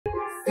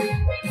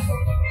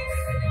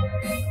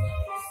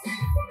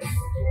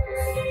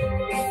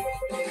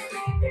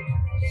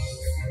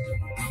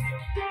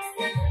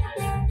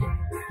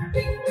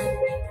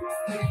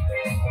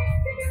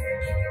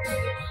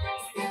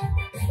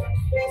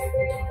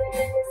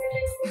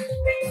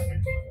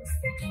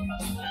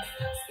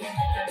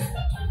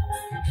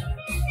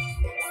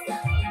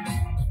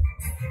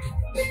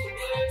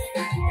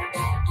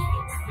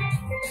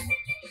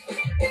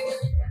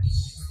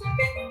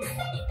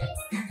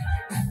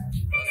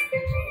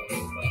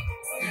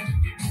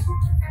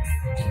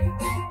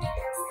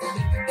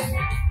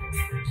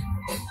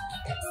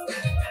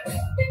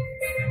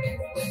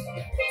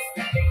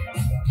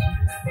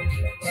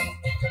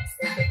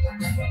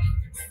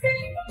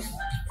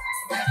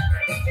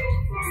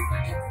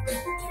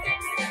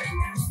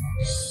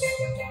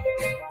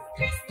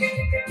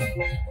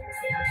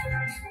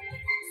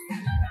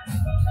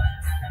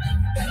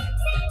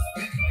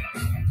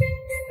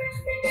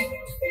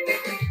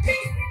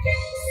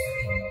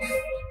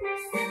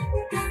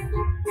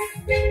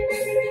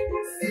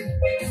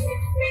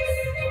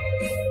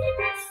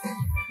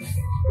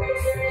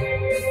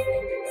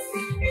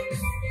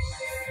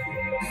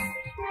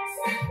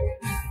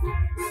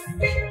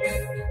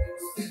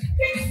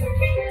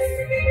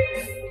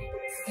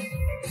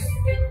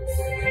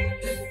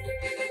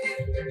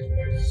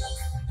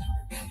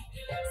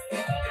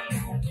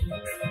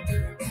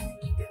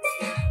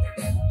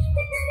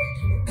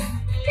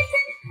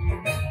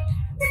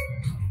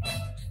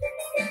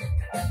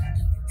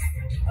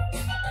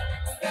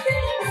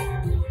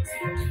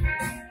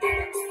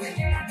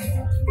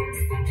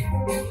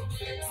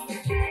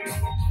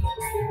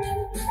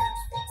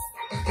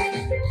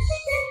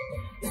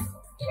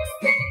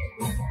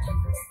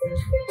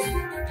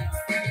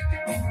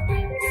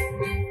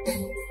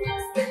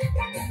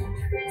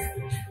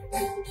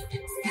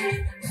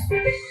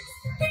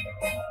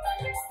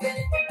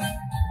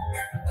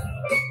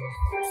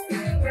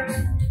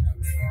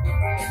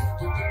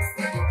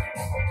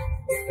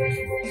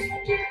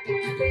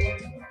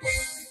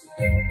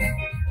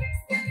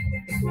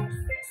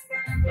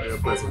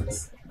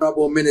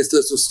Honorable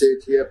ministers of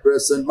state here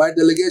present, my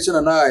delegation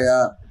and I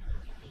are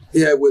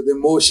here with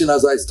emotion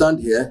as I stand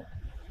here,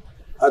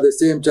 at the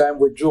same time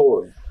with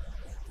joy.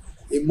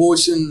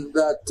 Emotion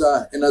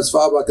that in as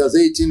far back as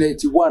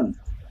 1881,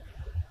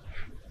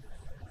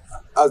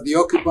 as the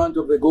occupant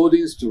of the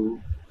Golden Stool,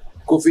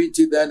 Kofi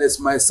Nti then is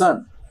my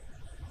son.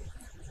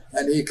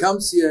 And he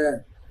comes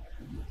here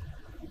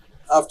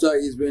after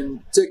he's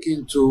been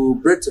taken to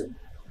Britain,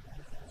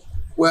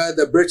 where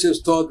the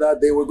British thought that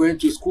they were going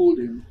to school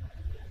him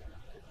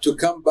to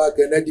come back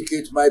and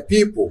educate my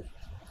people,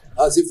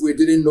 as if we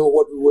didn't know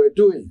what we were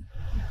doing,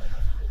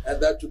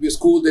 and that to be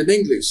schooled in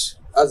English,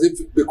 as if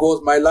because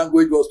my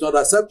language was not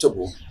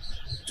acceptable,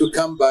 to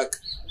come back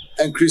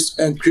and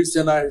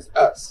Christianize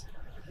us.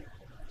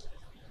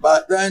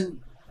 But then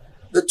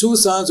the two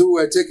sons who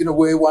were taken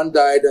away, one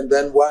died, and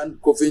then one,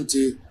 Kofi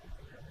Nti,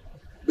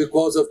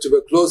 because of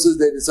tuberculosis,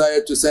 they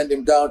decided to send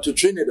him down to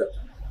Trinidad,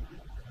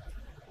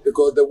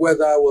 because the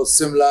weather was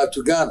similar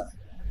to Ghana.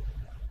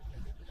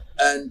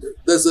 And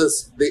this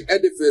is the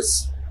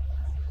edifice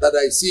that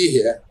I see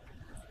here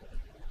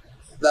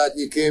that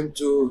he came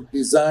to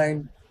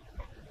design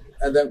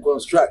and then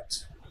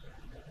construct.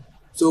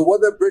 So what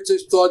the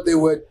British thought they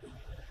were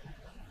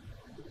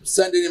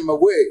sending him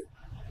away,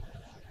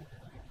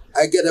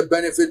 I get a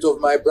benefit of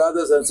my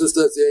brothers and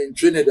sisters here in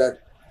Trinidad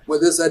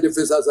with this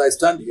edifice as I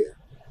stand here.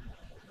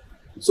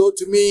 So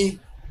to me,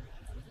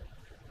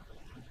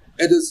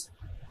 it is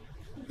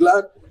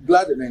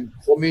gladdening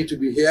for me to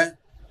be here,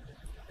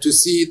 to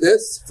see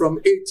this from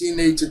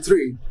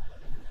 1883,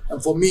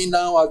 and for me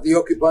now as the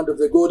occupant of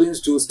the Golden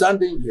Stool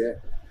standing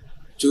here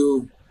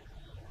to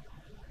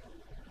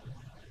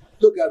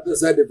look at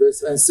this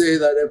edifice and say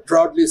that, and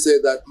proudly say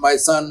that my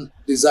son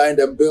designed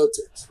and built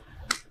it.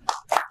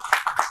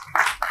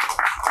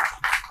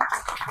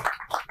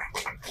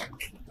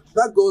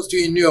 That goes to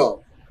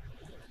inure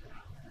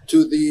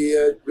to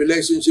the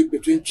relationship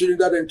between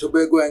Trinidad and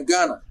Tobago and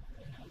Ghana.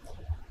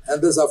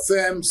 And this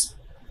affirms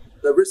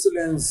the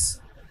resilience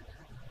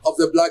of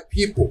the black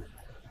people,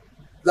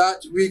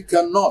 that we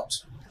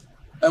cannot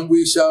and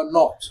we shall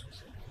not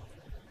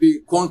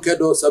be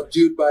conquered or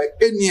subdued by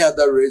any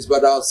other race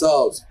but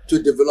ourselves,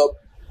 to develop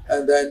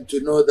and then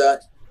to know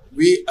that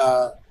we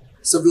are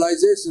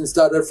civilization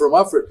started from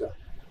Africa.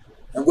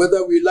 And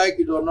whether we like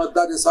it or not,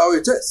 that is how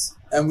it is.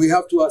 And we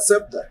have to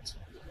accept that.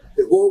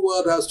 The whole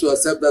world has to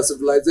accept that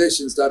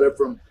civilization started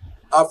from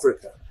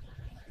Africa.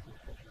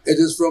 It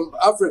is from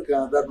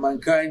Africa that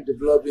mankind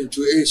developed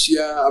into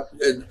Asia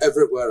and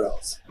everywhere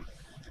else.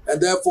 And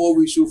therefore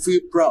we should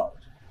feel proud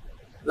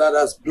that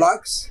as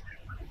blacks,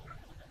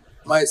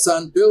 my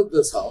son built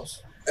this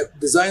house,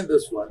 designed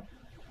this one,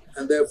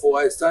 and therefore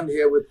I stand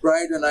here with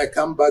pride, and I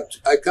come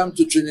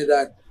to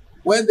Trinidad.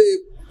 When they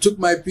took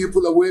my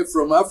people away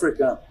from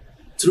Africa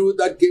through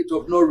that gate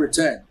of no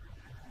return,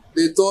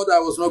 they thought I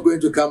was not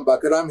going to come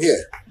back, and I'm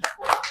here.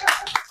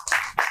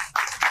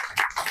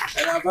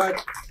 And I've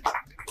had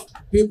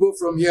people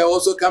from here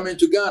also coming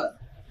to Ghana.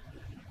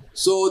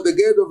 So the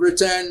gate of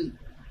return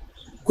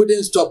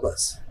couldn't stop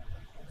us.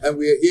 And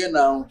we are here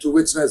now to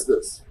witness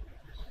this.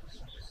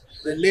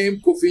 The name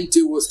Kofi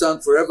Nti will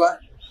stand forever.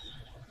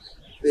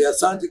 The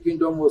Asante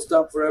Kingdom will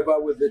stand forever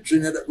with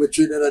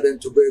Trinidad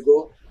and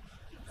Tobago.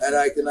 And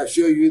I can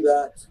assure you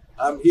that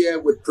I'm here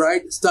with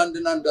pride,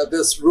 standing under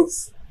this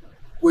roof,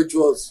 which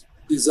was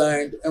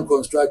designed and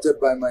constructed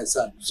by my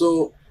son.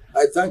 So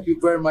I thank you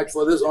very much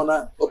for this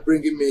honor of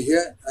bringing me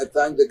here. I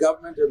thank the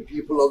government and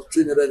people of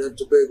Trinidad and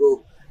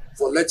Tobago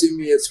for letting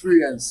me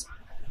experience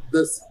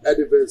this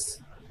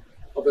edifice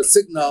of a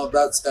signal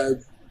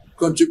that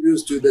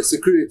contributes to the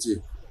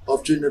security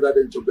of Trinidad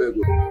and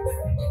Tobago.